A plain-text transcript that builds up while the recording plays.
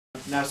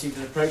now seems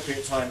an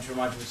appropriate time to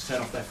remind people to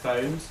turn off their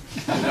phones.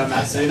 We've done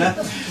that sooner.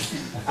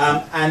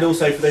 And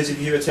also, for those of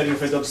you who are turning your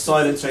phones on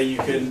silent, so you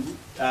can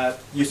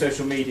use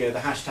social media, the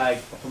hashtag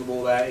up on the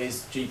wall there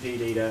is GP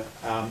Leader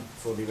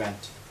for the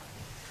event.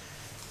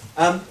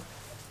 I'd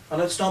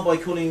like to start by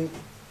calling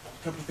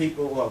a couple of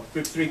people, well,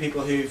 group 3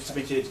 people who've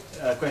submitted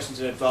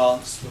questions in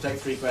advance. We'll take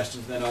 3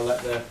 questions, and then I'll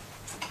let the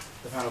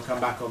panel come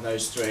back on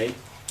those 3.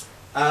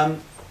 Can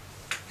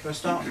I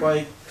start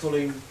by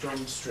calling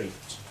John Street?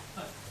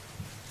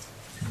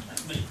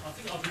 That's me. I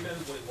think I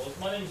remember what it was.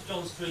 My name is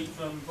John Street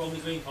from the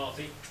Green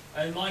Party,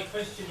 and my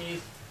question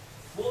is,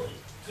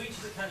 to each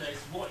of the candidates,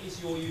 what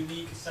is your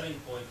unique selling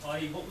point?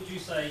 I.e., what would you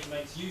say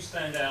makes you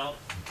stand out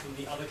from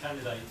the other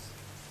candidates?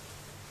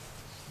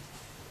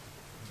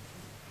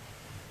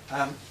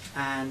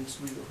 And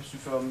we've got a question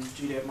from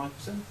Juliet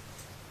Michelson.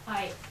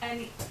 Hi.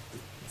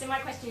 So my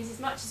question is, as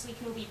much as we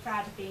can all be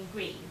proud of being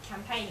green,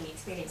 campaigning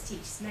experience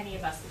teaches many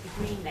of us that the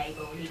green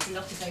label leads a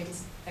lot of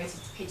voters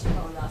to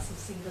pigeonhole us as a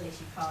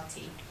single-issue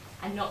party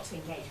and not to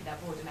engage with our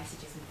broader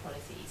messages and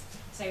policies.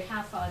 So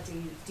how far do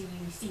you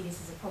see this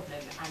as a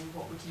problem, and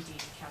what would you do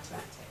to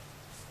counteract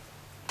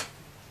it?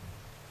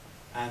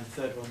 And the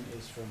third one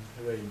is from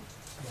Haroon.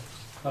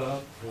 I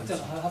don't know,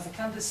 have the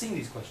candidates seen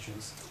these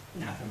questions?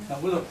 No. No,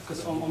 well, look,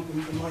 because on my...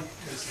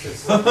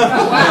 There's Oh,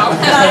 wow!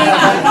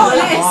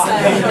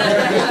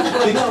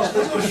 Not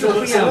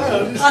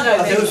I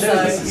don't think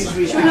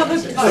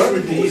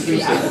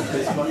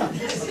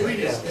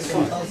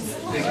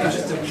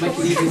just to make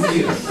it easy for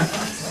you.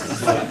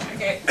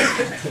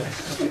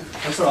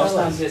 I'm sorry, I'll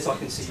stand here so I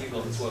can see you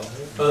lot as well.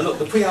 Look,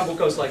 the preamble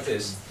goes like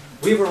this.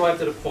 We've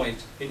arrived at a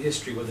point in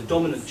history where the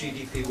dominant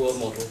GDP world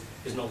model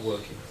is not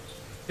working.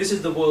 This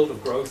is the world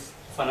of growth,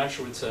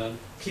 financial return,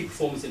 key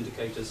performance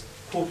indicators,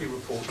 quarterly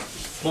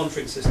reports,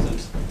 monitoring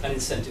systems, and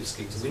incentive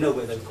schemes. And we know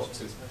where they've got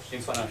to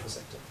in financial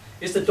sector.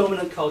 It's the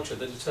dominant culture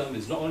that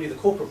determines not only the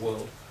corporate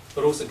world,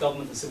 but also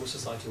government and civil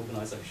society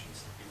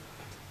organisations.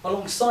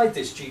 Alongside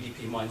this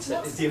GDP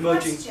mindset is the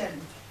emerging...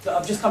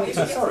 I'm just coming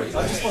to it, sorry.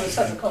 I just want to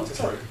set the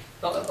context, sorry.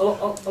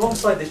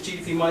 Alongside this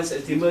GDP mindset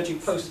is the emerging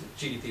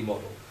post-GDP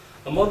model,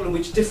 a model in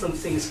which different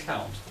things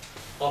count.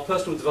 Our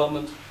personal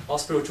development, our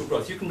spiritual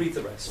growth. You can read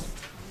the rest.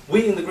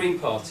 We in the Green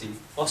Party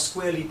are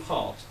squarely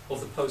part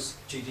of the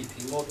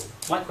post-GDP model.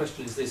 My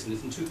question is this, and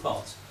it's in 2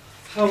 parts.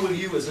 How will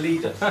you as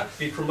leader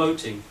be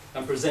promoting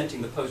and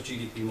presenting the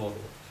post-GDP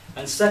model?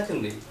 And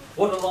secondly,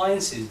 what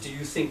alliances do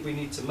you think we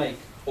need to make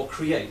or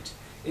create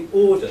in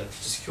order to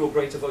secure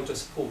greater voter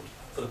support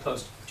for the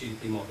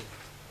post-GDP model?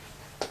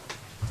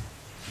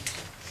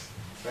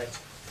 Great.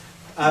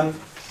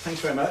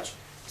 Thanks very much.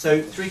 So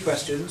 3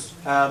 questions.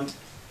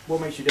 What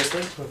makes you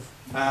different?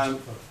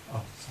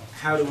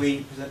 How do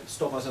we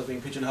stop ourselves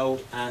being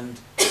pigeonholed? And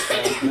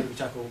how do we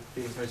tackle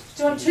being post?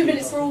 Do you want 2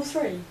 minutes for all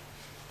 3?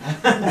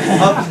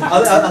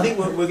 I think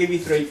we'll give you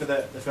 3 for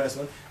the first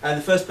one. And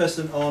the first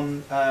person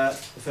on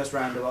the first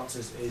round of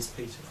answers is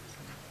Peter.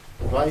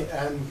 Right,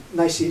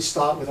 nice to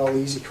start with all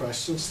easy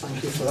questions,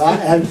 thank you for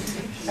that.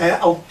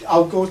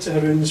 I'll go to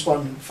Haroon's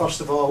one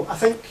first of all. I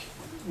think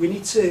we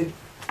need to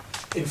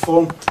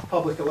inform the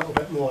public a little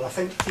bit more. I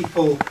think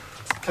people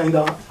kind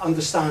of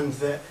understand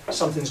that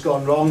something's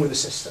gone wrong with the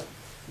system,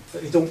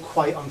 but they don't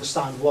quite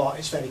understand what.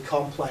 It's very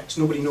complex.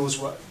 Nobody knows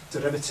what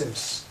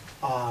derivatives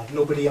are.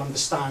 Nobody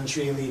understands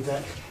really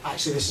that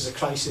actually this is a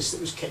crisis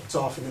that was kicked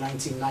off in the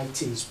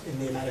 1990s in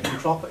the American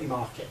property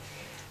market.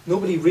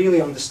 Nobody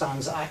really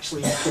understands that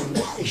actually you can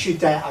issue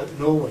debt out of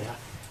nowhere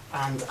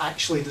and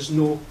actually there's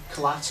no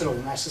collateral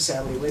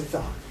necessarily with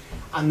that.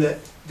 And that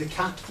the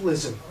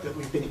capitalism that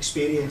we've been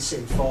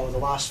experiencing for the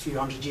last few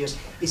hundred years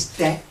is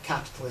debt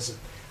capitalism.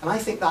 And I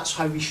think that's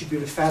how we should be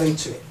referring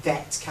to it,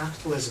 debt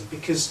capitalism,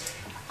 because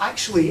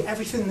actually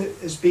everything that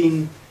has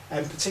been,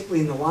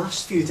 particularly in the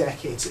last few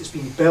decades, that's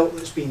been built,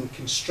 that's been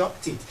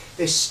constructed,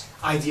 this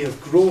idea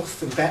of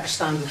growth and better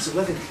standards of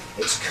living,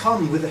 it's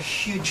come with a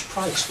huge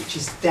price, which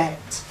is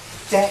debt.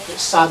 Debt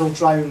that's saddled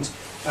round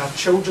our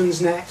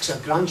children's necks, our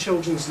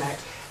grandchildren's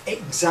necks, at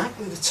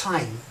exactly the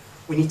time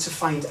we need to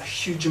find a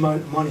huge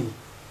amount of money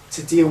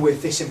to deal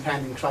with this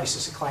impending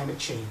crisis of climate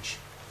change.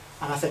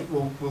 And I think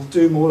we'll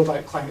do more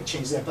about climate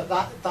change there, but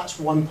that's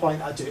one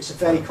point I do. It's a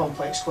very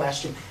complex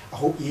question. I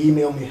hope you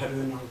email me,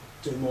 Haroon, I'll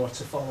do more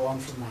to follow on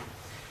from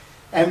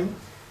that.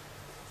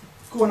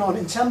 Going on,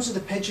 in terms of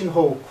the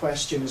pigeonhole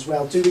question as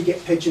well, do we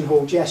get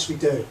pigeonholed? Yes, we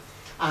do.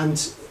 And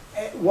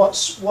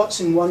what's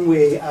in one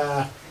way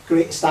our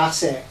greatest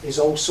asset is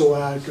also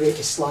our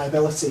greatest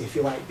liability, if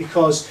you like,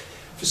 because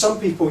for some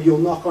people you'll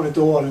knock on a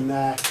door and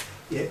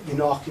you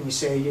knock and you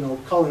say, you know,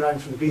 calling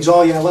around from the Greens,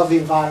 oh yeah, I love the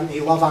environment,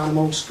 you love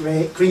animals,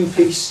 great,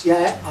 Greenpeace,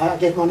 yeah, I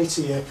give money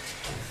to you.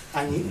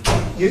 And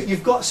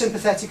you've got a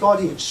sympathetic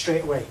audience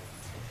straight away.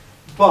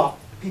 But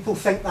people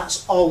think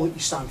that's all that you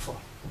stand for.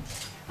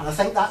 And I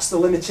think that's the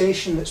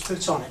limitation that's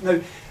put on it. Now,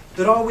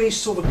 there are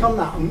ways to overcome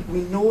that, and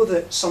we know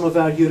that some of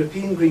our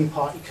European Green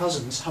Party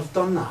cousins have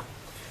done that.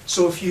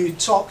 So if you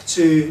talk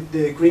to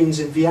the Greens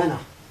in Vienna,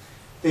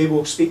 they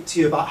will speak to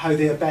you about how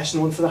they are best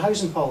known for the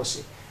housing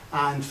policy.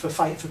 and for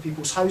fighting for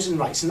people's housing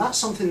rights. And that's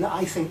something that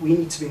I think we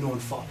need to be known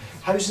for.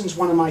 Housing is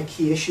one of my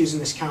key issues in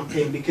this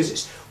campaign because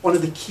it's one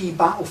of the key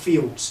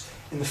battlefields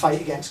in the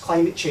fight against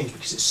climate change,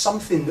 because it's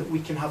something that we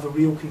can have a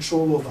real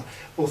control over,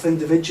 both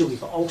individually,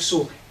 but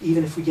also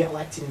even if we get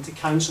elected into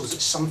councils,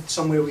 it's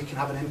somewhere we can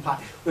have an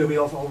impact, where we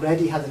have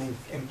already had an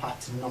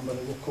impact in a number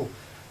of local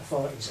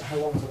authorities. How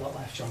long have I got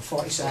left, John?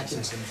 40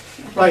 seconds.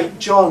 Right,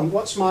 John,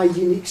 what's my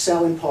unique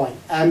selling point?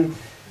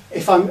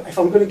 If I'm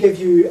going to give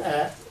you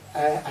a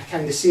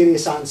kind of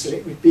serious answer,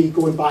 it would be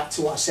going back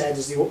to what I said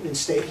as the opening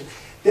statement,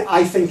 that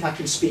I think I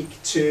can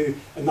speak to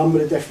a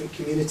number of different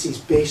communities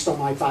based on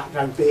my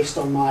background, based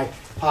on my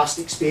past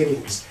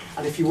experience.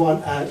 And if you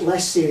want a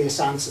less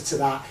serious answer to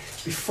that,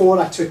 before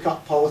I took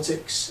up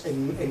politics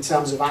in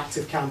terms of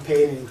active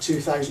campaigning in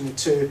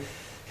 2002,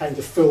 kind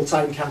of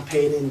full-time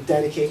campaigning,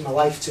 dedicating my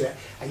life to it,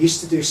 I used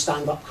to do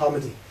stand-up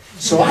comedy.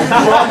 So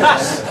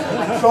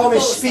I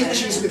promise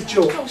speeches with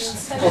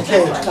jokes.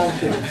 Okay,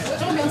 thank you.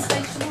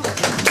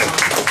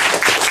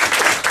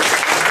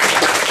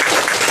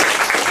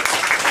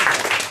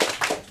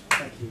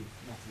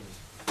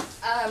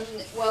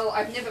 Well,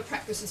 I've never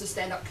practiced as a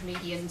stand-up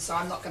comedian, so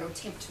I'm not going to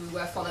attempt to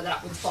follow that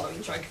up with the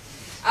following joke.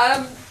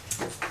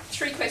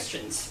 3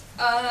 questions.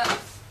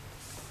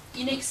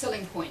 Unique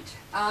selling point.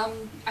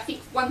 I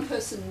think one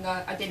person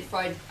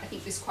identified, I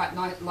think this quite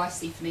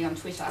nicely for me on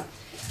Twitter.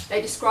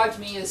 They described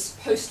me as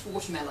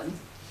post-watermelon.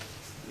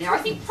 Now, I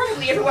think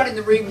probably everyone in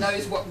the room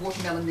knows what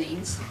watermelon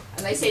means,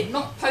 and they said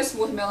not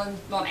post-watermelon,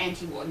 not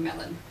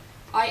anti-watermelon.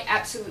 I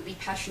absolutely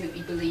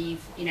passionately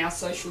believe in our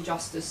social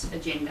justice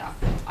agenda.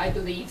 I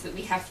believe that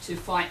we have to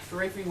fight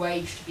for every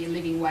wage to be a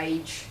living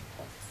wage,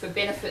 for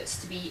benefits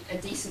to be a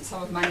decent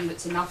sum of money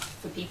that's enough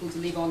for people to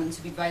live on and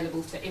to be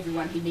available to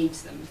everyone who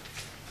needs them.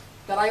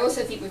 But I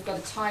also think we've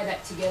got to tie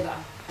that together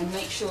and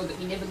make sure that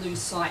we never lose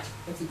sight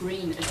of the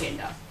green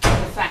agenda,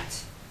 the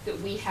fact that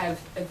we have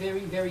a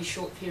very, very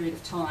short period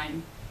of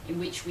time in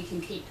which we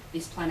can keep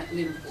this planet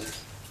livable.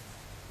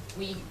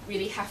 We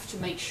really have to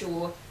make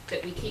sure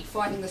that we keep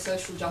fighting the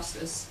social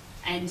justice,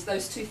 and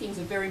those two things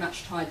are very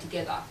much tied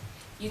together.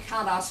 You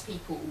can't ask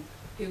people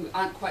who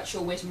aren't quite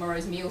sure where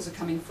tomorrow's meals are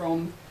coming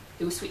from,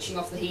 who are switching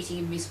off the heating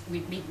in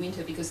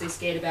midwinter because they're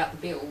scared about the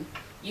bill.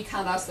 You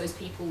can't ask those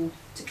people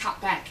to cut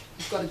back.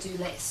 You've got to do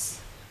less.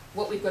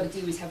 What we've got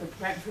to do is have a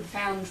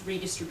profound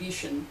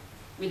redistribution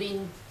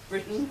within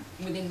Britain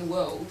and within the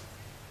world,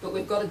 but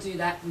we've got to do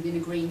that within a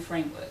green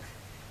framework.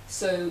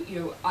 So,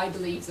 I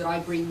believe that I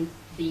bring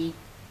the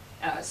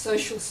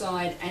social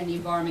side and the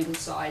environmental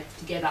side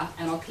together,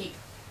 and I'll keep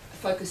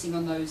focusing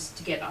on those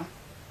together.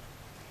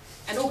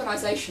 And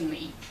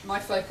organisationally, my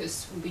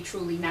focus will be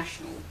truly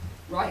national,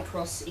 right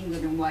across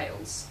England and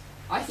Wales.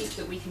 I think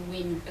that we can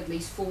win at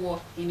least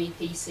 4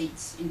 MEP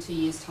seats in 2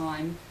 years'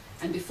 time,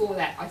 and before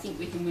that I think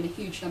we can win a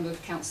huge number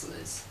of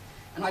councillors.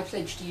 And I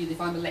pledge to you that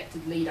if I'm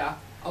elected leader,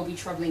 I'll be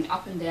travelling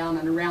up and down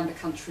and around the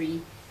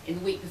country in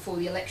the week before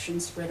the election,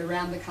 spread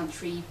around the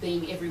country,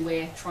 being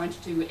everywhere, trying to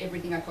do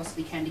everything I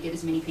possibly can to get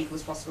as many people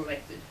as possible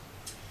elected.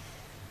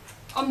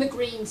 On the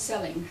green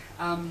selling,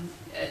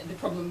 the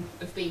problem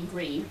of being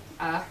green,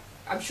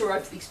 I'm sure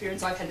the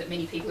experience I've had that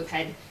many people have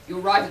had, you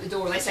arrive at the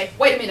door and they say,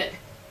 wait a minute,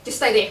 just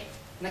stay there.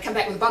 And they come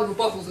back with a bundle of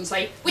bottles and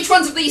say, which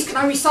ones of these can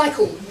I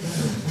recycle?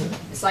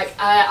 It's like,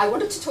 I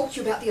wanted to talk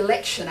to you about the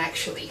election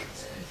actually.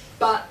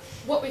 But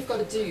what we've got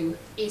to do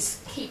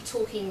is keep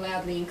talking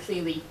loudly and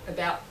clearly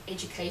about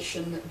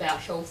education, about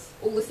health,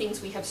 all the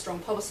things we have strong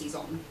policies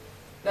on.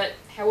 But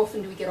how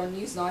often do we get on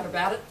Newsnight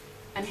about it?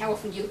 And how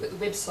often do you look at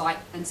the website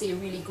and see a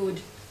really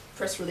good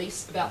press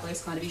release about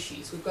those kind of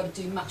issues? We've got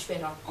to do much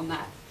better on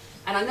that.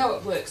 And I know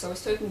it works. I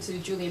was talking to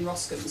Julian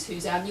Roskins,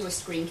 who's our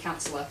newest Green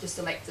councillor, just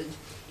elected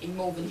in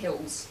Malvern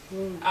Hills.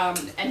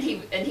 And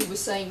he was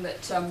saying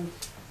that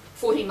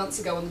 14 months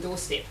ago on the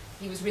doorstep,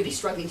 he was really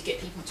struggling to get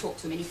people to talk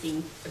to him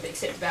anything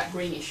except about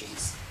green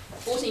issues.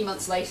 14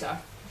 months later,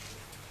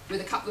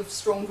 with a couple of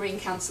strong Green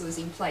councillors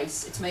in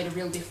place, it's made a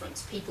real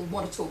difference. People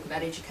want to talk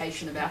about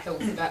education, about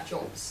health, about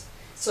jobs.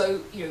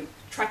 So,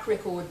 track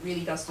record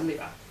really does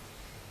deliver.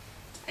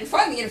 And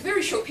finally, in a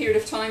very short period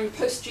of time,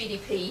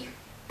 post-GDP,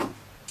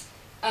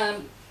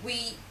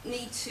 we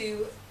need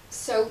to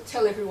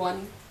tell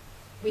everyone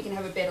we can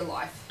have a better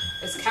life.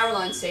 As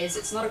Caroline says,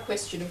 it's not a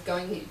question of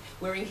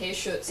wearing hair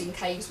shirts in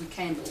caves with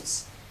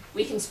candles.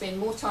 We can spend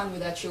more time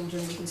with our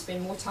children, we can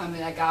spend more time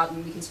in our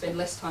garden, we can spend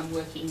less time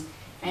working,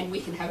 and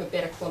we can have a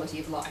better quality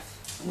of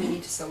life. And we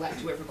need to sell that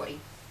to everybody.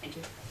 Thank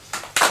you.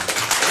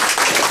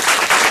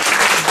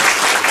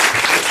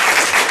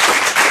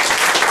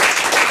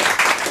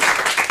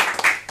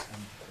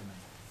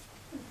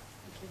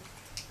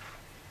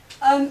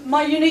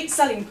 My unique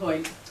selling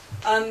point.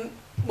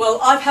 Well,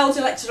 I've held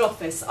elected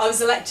office. I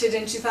was elected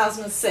in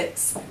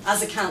 2006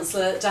 as a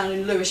councillor down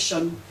in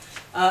Lewisham,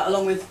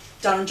 along with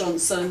Darren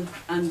Johnson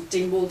and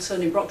Dean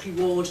Walton in Brockley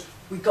Ward.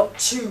 We got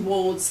 2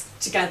 wards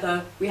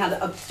together. We had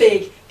a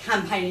big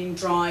campaigning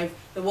drive.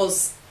 There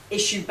was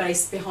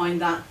issue-based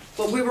behind that,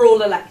 but we were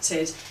all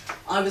elected.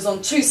 I was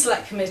on 2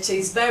 select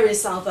committees,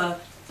 various other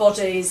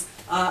bodies.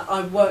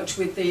 I worked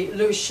with the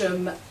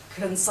Lewisham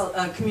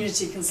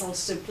community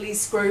consultative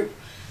police group,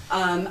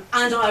 and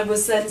I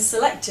was then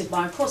selected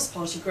by a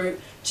cross-party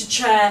group to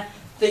chair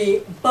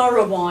the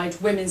borough-wide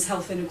Women's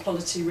Health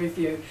Inequality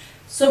Review.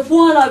 So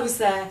while I was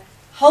there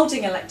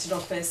holding elected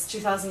office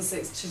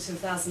 2006 to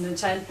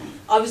 2010,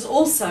 I was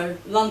also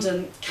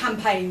London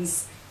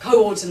campaigns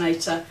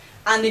coordinator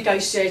and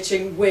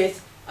negotiating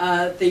with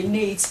the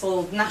needs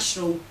for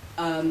national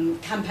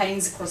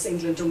campaigns across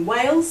England and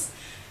Wales.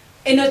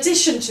 In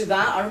addition to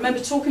that, I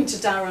remember talking to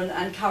Darren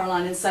and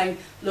Caroline and saying,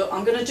 look,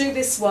 I'm going to do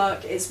this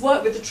work, it's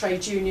work with the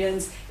trade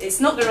unions, it's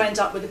not going to end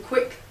up with a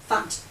quick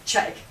fact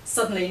check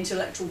suddenly into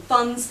electoral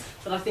funds,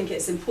 but I think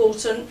it's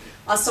important.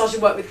 I started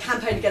work with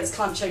Campaign Against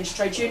Climate Change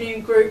Trade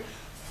Union Group.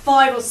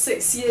 5 or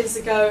 6 years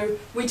ago,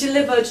 we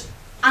delivered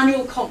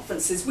annual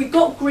conferences. We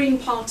got Green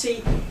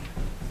Party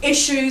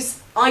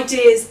issues,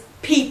 ideas,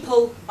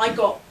 people. I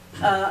got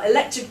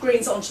elected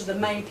Greens onto the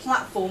main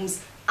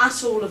platforms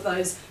at all of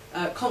those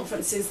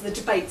conferences, the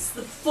debates,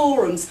 the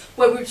forums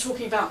where we were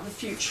talking about the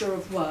future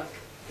of work.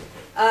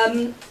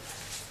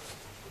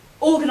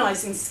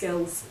 Organising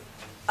skills.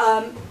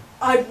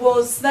 I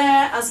was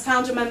there as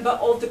founder member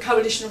of the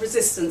Coalition of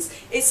Resistance.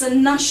 It's a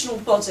national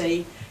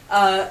body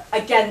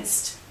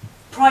against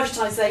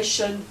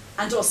privatisation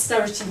and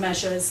austerity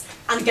measures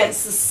and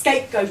against the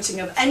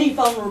scapegoating of any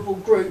vulnerable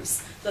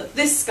groups that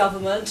this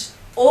government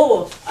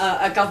or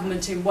a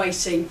government in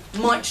waiting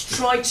might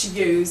try to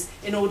use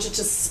in order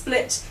to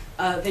split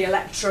the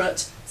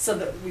electorate so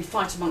that we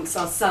fight amongst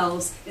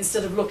ourselves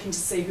instead of looking to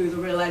see who the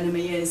real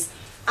enemy is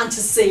and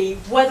to see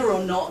whether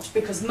or not,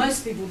 because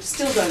most people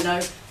still don't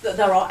know, that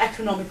there are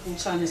economic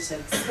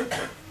alternatives.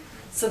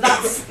 So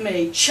that's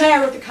me,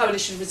 chair of the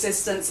Coalition of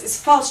Resistance.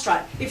 It's fast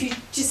track. If you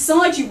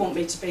decide you want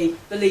me to be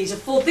the leader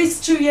for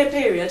this 2-year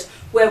period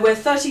where we're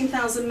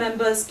 13,000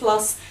 members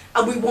plus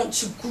and we want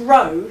to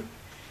grow,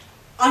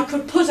 I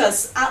could put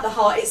us at the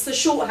heart. It's the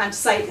shorthand to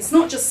say it's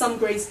not just some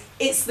Greens,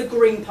 it's the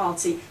Green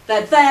Party.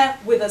 They're there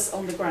with us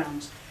on the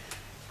ground.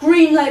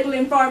 Green label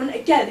environment,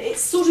 again, it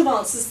sort of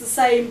answers the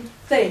same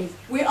thing.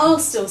 We are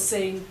still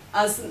seen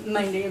as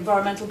mainly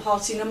environmental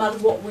party no matter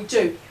what we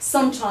do,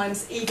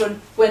 sometimes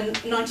even when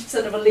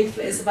 90% of a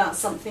leaflet is about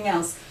something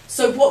else.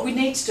 So what we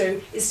need to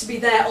do is to be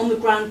there on the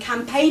ground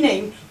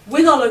campaigning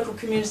with our local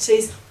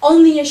communities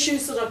on the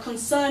issues that are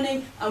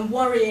concerning and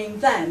worrying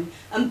them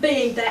and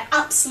being their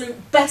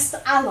absolute best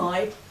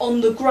ally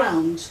on the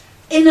ground.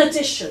 In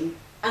addition,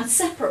 and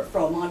separate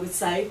from, I would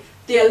say,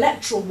 the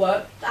electoral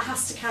work that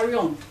has to carry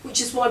on,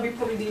 which is why we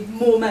probably need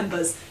more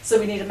members, so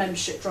we need a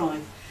membership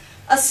drive.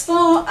 As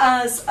far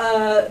as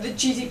the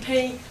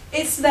GDP,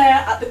 it's there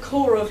at the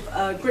core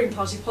of Green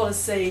Party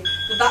policy,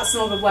 that that's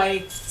not a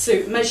way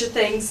to measure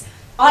things.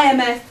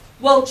 IMF,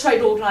 World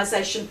Trade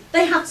Organization,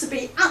 they have to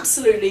be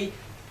absolutely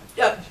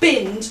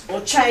binned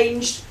or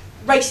changed.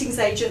 Ratings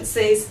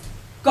agencies,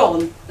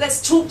 gone.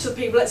 Let's talk to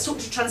people, let's talk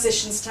to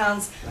transitions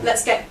towns,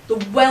 let's get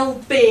the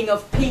well-being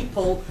of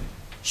people,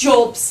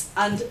 jobs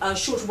and a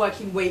shorter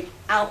working week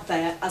out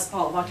there as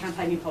part of our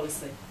campaigning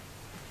policy.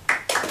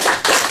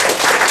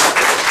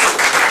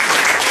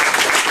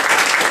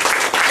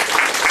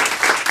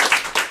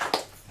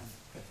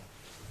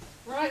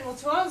 Right, well,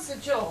 to answer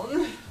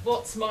John,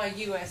 what's my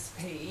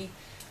USP?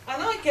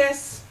 And I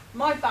guess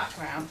my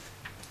background,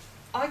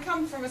 I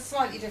come from a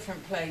slightly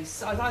different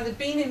place. I've either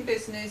been in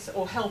business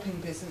or helping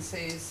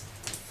businesses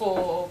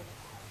for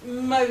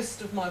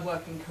most of my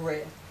working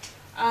career.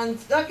 And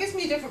that gives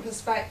me a different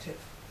perspective.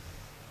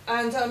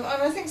 And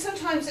I think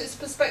sometimes it's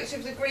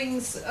perspective the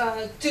Greens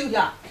do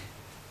lack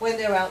when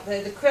they're out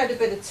there, the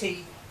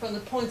credibility from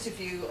the point of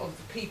view of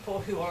the people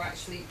who are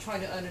actually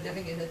trying to earn a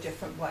living in a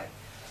different way.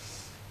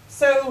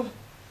 So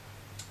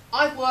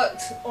I've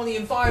worked on the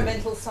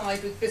environmental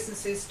side with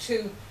businesses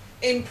to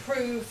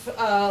improve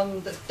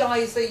the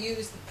dyes they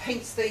use, the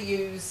paints they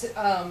use,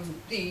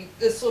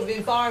 the sort of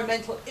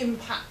environmental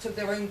impact of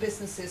their own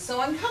businesses.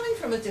 So I'm coming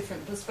from a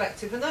different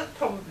perspective, and that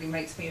probably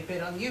makes me a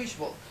bit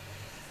unusual.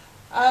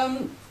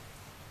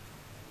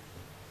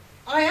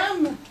 I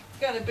am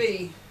going to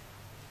be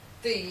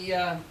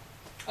the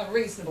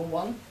unreasonable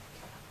one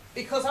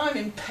because I'm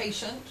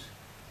impatient.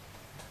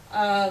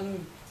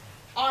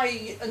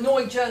 I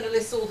annoy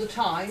journalists all the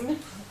time.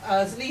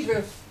 As leader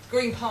of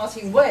Green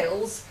Party in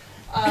Wales,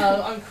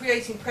 I'm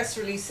creating press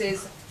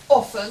releases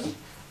often,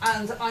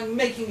 and I'm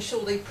making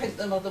sure they print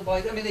them.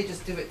 Otherwise, I mean, they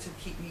just do it to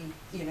keep me,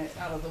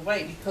 out of the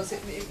way, because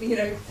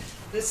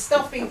there's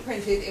stuff being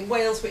printed in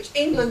Wales which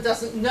England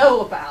doesn't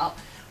know about,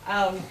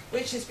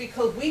 which is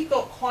because we've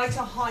got quite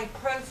a high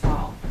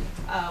profile.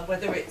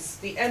 Whether it's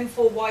the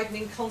M4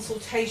 widening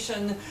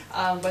consultation,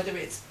 whether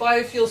it's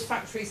biofuels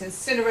factories,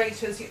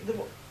 incinerators,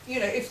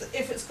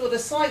 if it's got a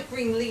slight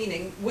green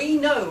leaning, we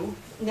know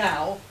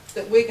now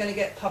that we're going to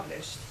get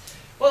published.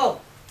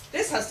 Well,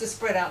 this has to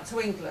spread out to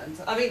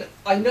England. I mean,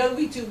 I know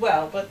we do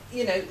well, but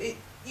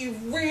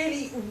you've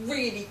really,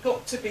 really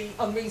got to be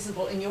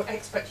unreasonable in your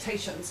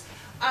expectations.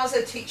 As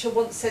a teacher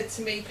once said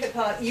to me,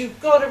 Pippa, you've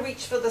got to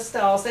reach for the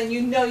stars, then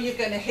you know you're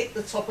going to hit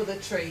the top of the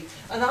tree.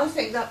 And I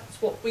think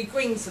that's what we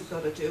Greens have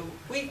got to do.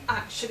 We've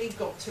actually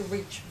got to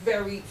reach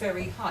very,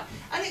 very high.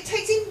 And it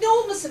takes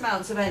enormous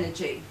amounts of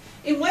energy.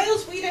 In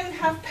Wales, we don't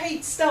have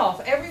paid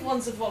staff.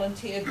 Everyone's a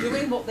volunteer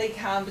doing what they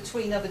can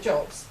between other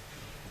jobs.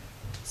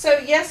 So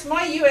yes,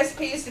 my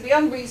USP is to be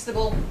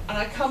unreasonable, and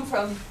I come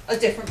from a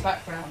different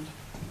background.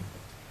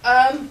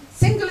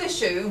 Single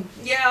issue,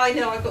 yeah, I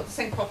know I've got the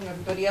same problem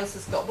everybody else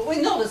has got, but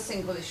we're not a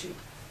single issue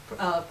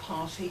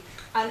party.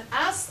 And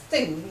as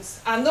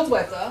things and the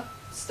weather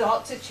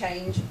start to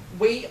change,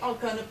 we are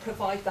going to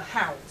provide the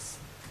hows.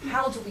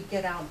 How do we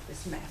get out of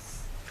this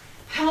mess?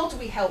 How do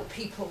we help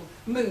people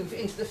move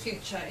into the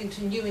future,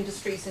 into new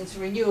industries, into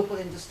renewable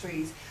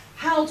industries?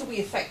 How do we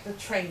affect the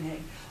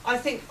training? I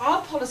think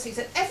our policies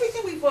and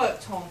everything we've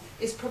worked on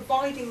is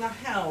providing the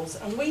hows,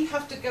 and we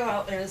have to go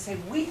out there and say,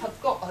 we have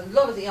got a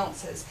lot of the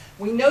answers.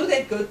 We know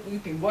they're good,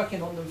 we've been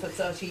working on them for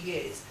 30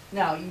 years.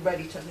 Now, are you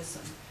ready to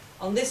listen?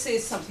 And this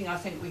is something I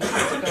think we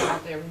have to go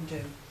out there and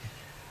do.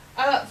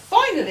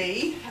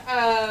 Finally,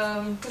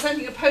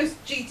 presenting a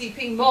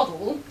post-GDP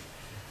model.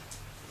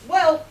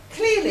 Well,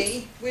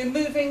 clearly we're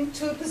moving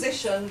to a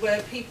position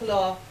where people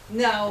are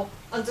now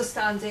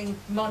understanding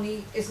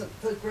money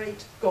isn't the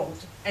great god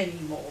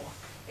anymore.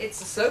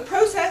 It's a slow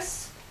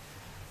process,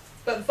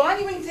 but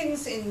valuing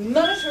things in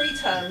monetary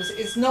terms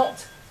is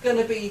not going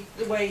to be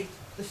the way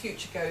the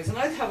future goes. And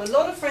I have a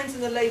lot of friends in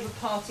the Labour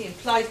Party, in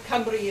Plaid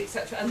Cymru,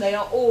 etc., and they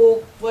are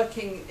all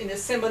working in a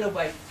similar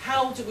way.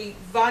 How do we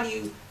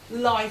value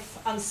life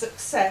and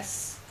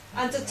success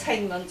and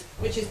attainment,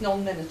 which is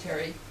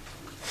non-monetary?